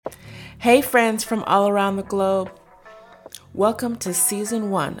Hey friends from all around the globe. Welcome to Season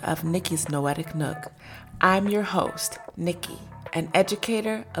 1 of Nikki's Noetic Nook. I'm your host, Nikki, an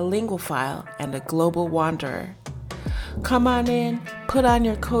educator, a linguophile, and a global wanderer. Come on in, put on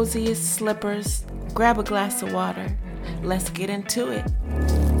your coziest slippers, grab a glass of water. Let's get into it.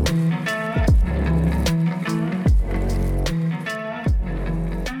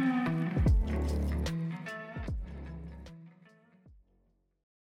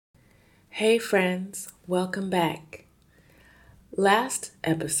 Hey friends, welcome back. Last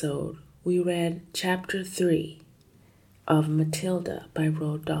episode, we read Chapter 3 of Matilda by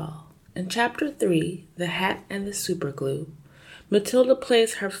Roald Dahl. In Chapter 3, The Hat and the Superglue, Matilda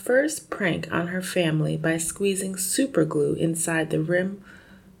plays her first prank on her family by squeezing superglue inside the rim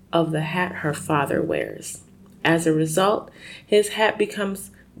of the hat her father wears. As a result, his hat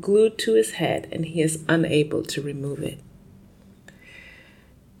becomes glued to his head and he is unable to remove it.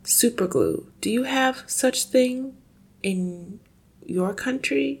 Superglue. Do you have such thing in your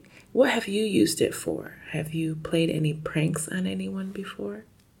country? What have you used it for? Have you played any pranks on anyone before?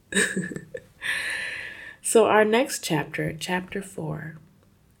 So our next chapter, Chapter 4,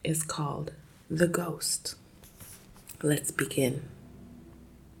 is called The Ghost. Let's begin.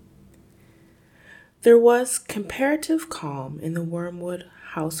 There was comparative calm in the Wormwood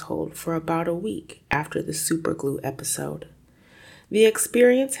household for about a week after the superglue episode. The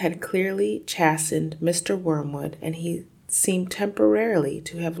experience had clearly chastened Mr. Wormwood, and he seemed temporarily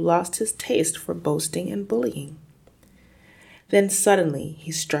to have lost his taste for boasting and bullying. Then suddenly he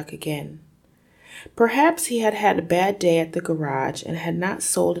struck again. Perhaps he had had a bad day at the garage and had not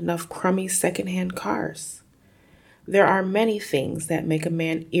sold enough crummy second-hand cars. There are many things that make a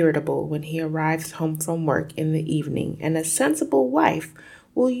man irritable when he arrives home from work in the evening, and a sensible wife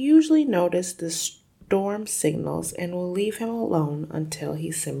will usually notice the storm signals and will leave him alone until he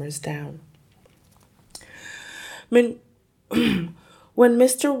simmers down. When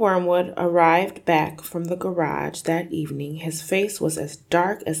Mr. Wormwood arrived back from the garage that evening, his face was as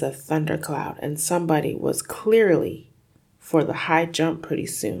dark as a thundercloud, and somebody was clearly for the high jump pretty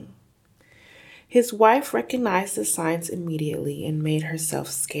soon. His wife recognized the signs immediately and made herself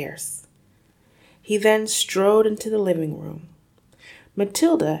scarce. He then strode into the living room.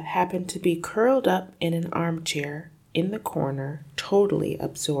 Matilda happened to be curled up in an armchair in the corner, totally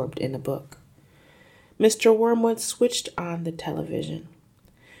absorbed in a book. Mr. Wormwood switched on the television.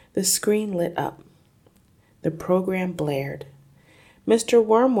 The screen lit up. The program blared. Mr.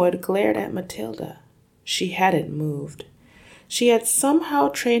 Wormwood glared at Matilda. She hadn't moved. She had somehow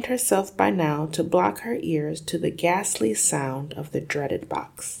trained herself by now to block her ears to the ghastly sound of the dreaded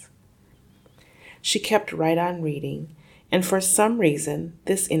box. She kept right on reading, and for some reason,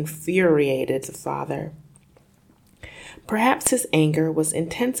 this infuriated the father. Perhaps his anger was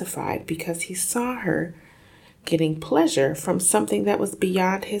intensified because he saw her getting pleasure from something that was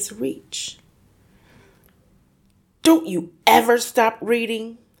beyond his reach. "Don't you ever stop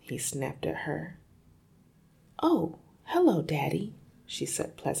reading?" he snapped at her. "Oh, hello, Daddy," she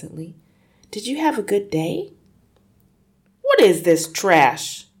said pleasantly. "Did you have a good day?" "What is this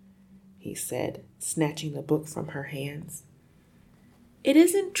trash?" he said, snatching the book from her hands. "It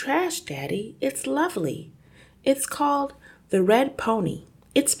isn't trash, Daddy. It's lovely. It's called The Red Pony.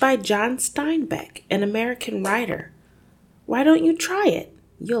 It's by John Steinbeck, an American writer. Why don't you try it?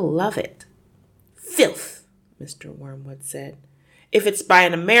 You'll love it." "Filth," Mr. Wormwood said. "If it's by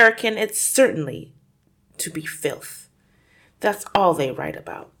an American, it's certainly to be filth. That's all they write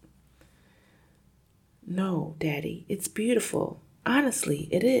about." "No, Daddy, it's beautiful. Honestly,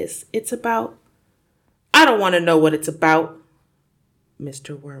 it is. It's about—" "I don't want to know what it's about,"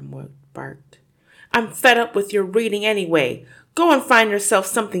 Mr. Wormwood barked. "I'm fed up with your reading anyway. Go and find yourself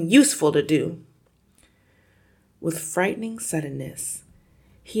something useful to do." With frightening suddenness,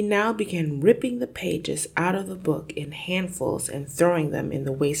 he now began ripping the pages out of the book in handfuls and throwing them in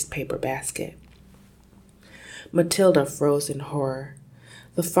the waste paper basket. Matilda froze in horror.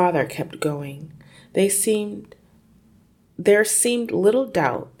 The father kept going. There seemed little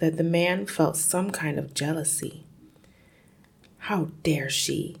doubt that the man felt some kind of jealousy. "How dare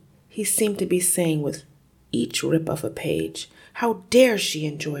she?" he seemed to be saying with each rip of a page. "How dare she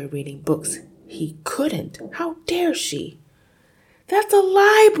enjoy reading books he couldn't? How dare she?" "That's a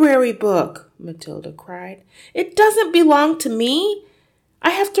library book," Matilda cried. "It doesn't belong to me. I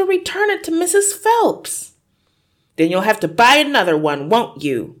have to return it to Mrs. Phelps." "Then you'll have to buy another one, won't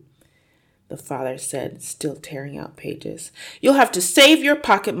you?" the father said, still tearing out pages. "You'll have to save your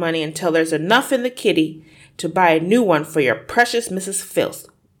pocket money until there's enough in the kitty to buy a new one for your precious Mrs.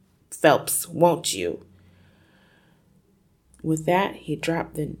 Phelps, won't you?" With that, he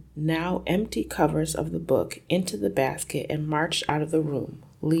dropped the now empty covers of the book into the basket and marched out of the room,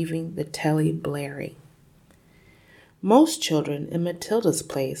 leaving the telly blaring. Most children in Matilda's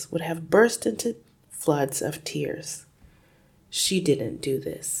place would have burst into floods of tears. She didn't do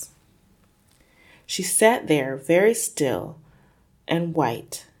this. She sat there very still and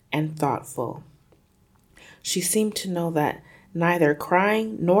white and thoughtful. She seemed to know that neither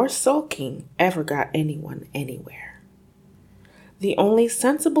crying nor sulking ever got anyone anywhere. The only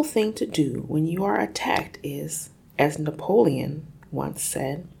sensible thing to do when you are attacked is, as Napoleon once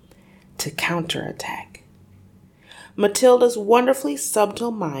said, to counterattack. Matilda's wonderfully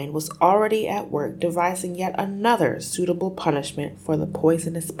subtle mind was already at work devising yet another suitable punishment for the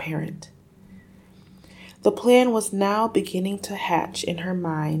poisonous parent. The plan was now beginning to hatch in her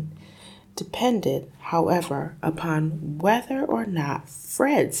mind, depended, however, upon whether or not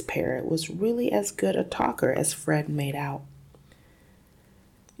Fred's parrot was really as good a talker as Fred made out.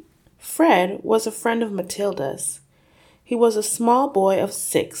 Fred was a friend of Matilda's. He was a small boy of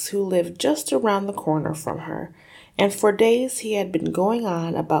 6 who lived just around the corner from her, and for days he had been going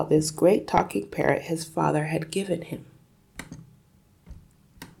on about this great talking parrot his father had given him.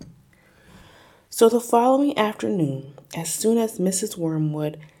 So the following afternoon, as soon as Mrs.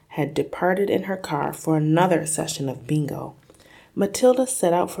 Wormwood had departed in her car for another session of bingo, Matilda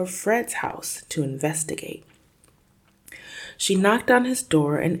set out for Fred's house to investigate. She knocked on his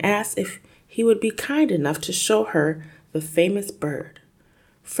door and asked if he would be kind enough to show her the famous bird.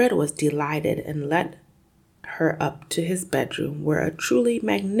 Fred was delighted and led her up to his bedroom, where a truly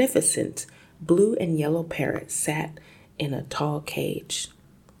magnificent blue and yellow parrot sat in a tall cage.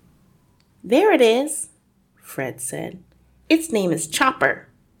 "There it is," Fred said. "Its name is Chopper."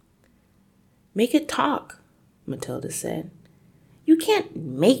 "Make it talk," Matilda said. "You can't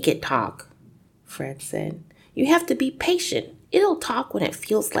make it talk," Fred said. "You have to be patient. It'll talk when it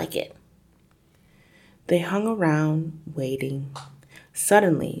feels like it." They hung around, waiting.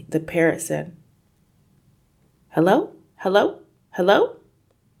 Suddenly, the parrot said, "Hello? Hello? Hello?"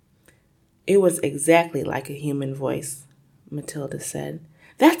 It was exactly like a human voice, Matilda said.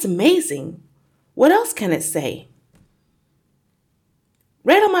 "That's amazing. What else can it say?"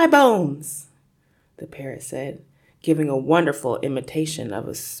 "Rattle my bones," the parrot said, giving a wonderful imitation of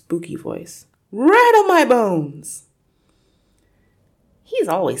a spooky voice. "Rattle my bones." "He's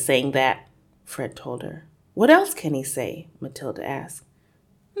always saying that," Fred told her. "What else can he say?" Matilda asked.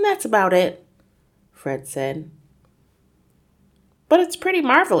 "That's about it," Fred said. "But it's pretty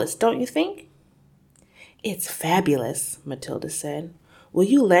marvelous, don't you think?" "It's fabulous," Matilda said. "Will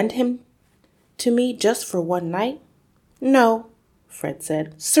you lend him to me just for one night?" "No," Fred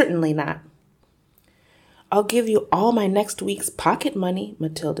said. "Certainly not." "I'll give you all my next week's pocket money,"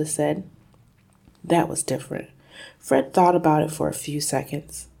 Matilda said. That was different. Fred thought about it for a few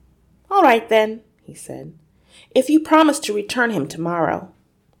seconds. "All right, then," he said, "if you promise to return him tomorrow."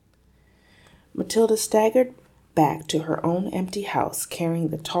 Matilda staggered back to her own empty house, carrying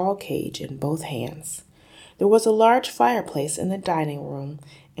the tall cage in both hands. There was a large fireplace in the dining room,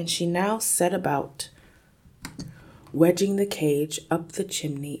 and she now set about wedging the cage up the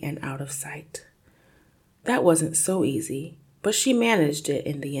chimney and out of sight. That wasn't so easy, but she managed it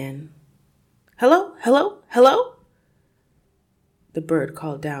in the end. "Hello, hello, hello?" The bird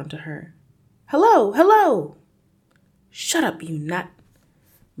called down to her. "Hello, hello!" "Shut up, you nut,"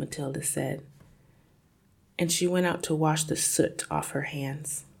 Matilda said, and she went out to wash the soot off her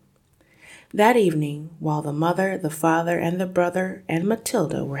hands. That evening, while the mother, the father, and the brother and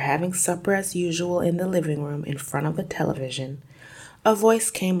Matilda were having supper as usual in the living room in front of the television, a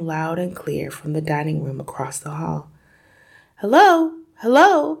voice came loud and clear from the dining room across the hall. "Hello,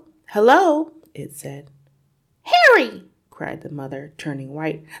 hello, hello," it said. "Harry!" cried the mother, turning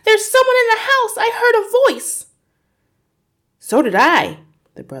white. "There's someone in the house! I heard a voice!" "So did I,"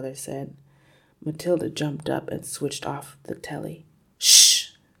 the brother said. Matilda jumped up and switched off the telly.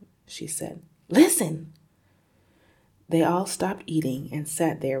 "Shh!" she said. "Listen!" They all stopped eating and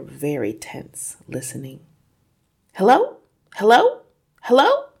sat there very tense, listening. "Hello? Hello?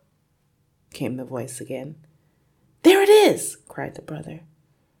 Hello?" came the voice again. "There it is!" cried the brother.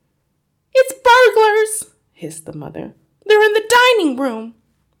 "It's burglars!" hissed the mother. "They're in the dining room!"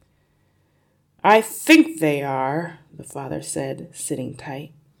 "I think they are," the father said, sitting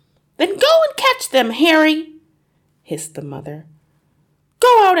tight. "Then go and catch them, Harry!" hissed the mother.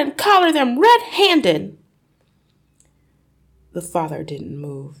 "Go out and collar them red-handed!" The father didn't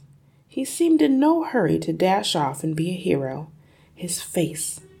move. He seemed in no hurry to dash off and be a hero. His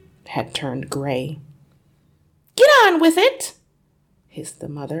face had turned gray. "Get on with it!" hissed the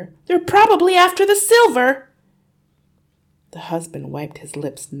mother. "They're probably after the silver." The husband wiped his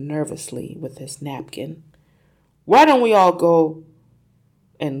lips nervously with his napkin. "Why don't we all go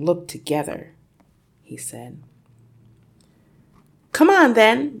and look together?" he said. "Come on,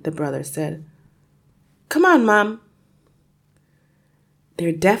 then," the brother said. "Come on, Mom."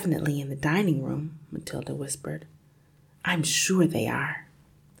 "They're definitely in the dining room," Matilda whispered. "I'm sure they are."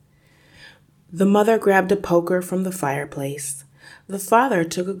 The mother grabbed a poker from the fireplace. The father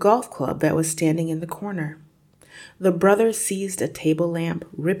took a golf club that was standing in the corner. The brother seized a table lamp,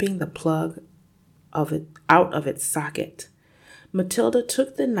 ripping the plug of it out of its socket. Matilda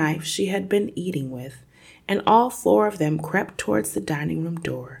took the knife she had been eating with, and all four of them crept towards the dining room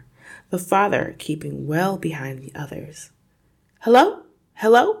door, the father keeping well behind the others. "Hello?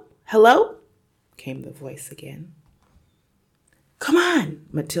 Hello? Hello?" came the voice again. "Come on,"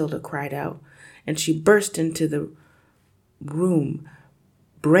 Matilda cried out, and she burst into the room,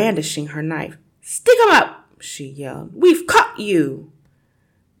 brandishing her knife. "Stick 'em up," she yelled. "We've caught you."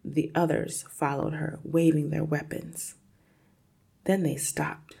 The others followed her, waving their weapons. Then they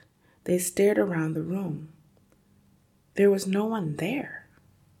stopped. They stared around the room. There was no one there.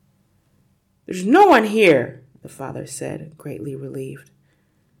 "There's no one here," the father said, greatly relieved.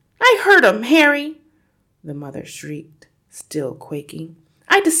 "I heard him, Harry," the mother shrieked, still quaking.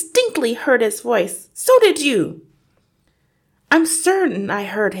 "I distinctly heard his voice. So did you." "I'm certain I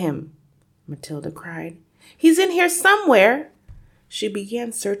heard him," Matilda cried. "He's in here somewhere." She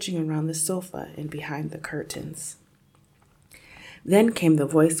began searching around the sofa and behind the curtains. Then came the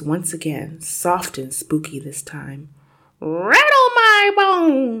voice once again, soft and spooky this time. "Rattle my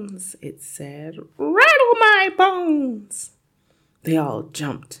bones," it said. "Rattle my bones." They all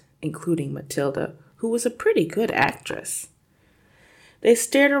jumped, including Matilda, who was a pretty good actress. They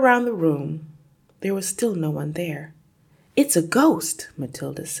stared around the room. There was still no one there. "It's a ghost,"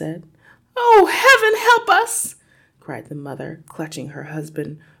 Matilda said. "Oh, heaven help us!" cried the mother, clutching her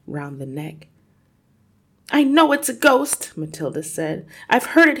husband round the neck. "I know it's a ghost," Matilda said.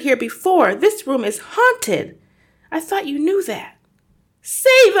 "I've heard it here before. This room is haunted. I thought you knew that."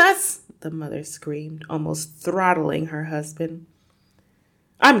 "Save us!" the mother screamed, almost throttling her husband.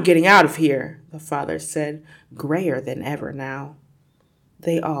 "I'm getting out of here," the father said, grayer than ever now.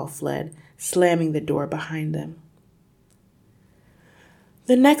 They all fled, slamming the door behind them.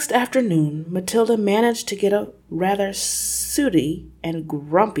 The next afternoon, Matilda managed to get a rather sooty and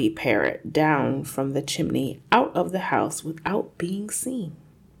grumpy parrot down from the chimney out of the house without being seen.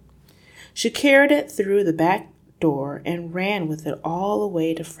 She carried it through the back door and ran with it all the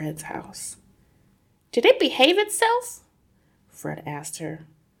way to Fred's house. "Did it behave itself?" Fred asked her.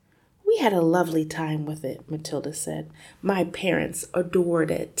 "We had a lovely time with it," Matilda said. "My parents adored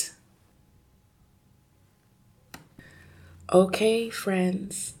it." Okay,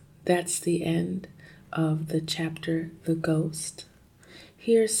 friends, that's the end of the chapter, The Ghost.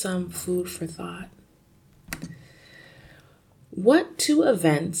 Here's some food for thought. What two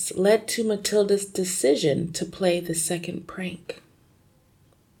events led to Matilda's decision to play the second prank?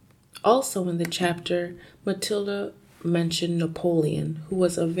 Also in the chapter, Matilda mentioned Napoleon, who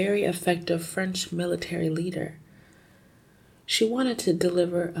was a very effective French military leader. She wanted to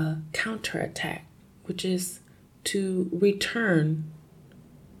deliver a counterattack, which is to return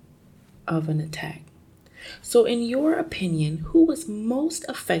of an attack. So in your opinion, who was most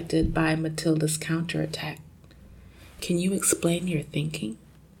affected by Matilda's counterattack? Can you explain your thinking?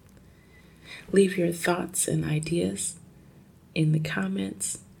 Leave your thoughts and ideas in the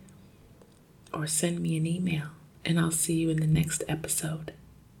comments or send me an email, and I'll see you in the next episode.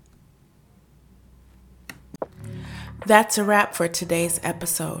 That's a wrap for today's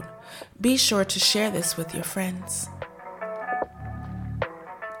episode. Be sure to share this with your friends.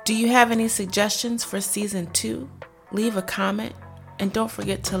 Do you have any suggestions for Season 2? Leave a comment, and don't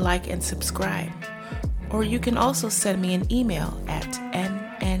forget to like and subscribe. Or you can also send me an email at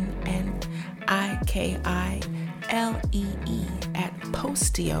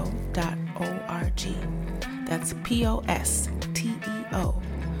nnniklee@posteo.org. That's posteo.org.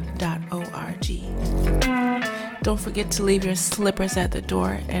 Don't forget to leave your slippers at the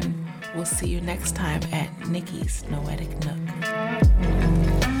door, and we'll see you next time at Nikki's Noetic Nook.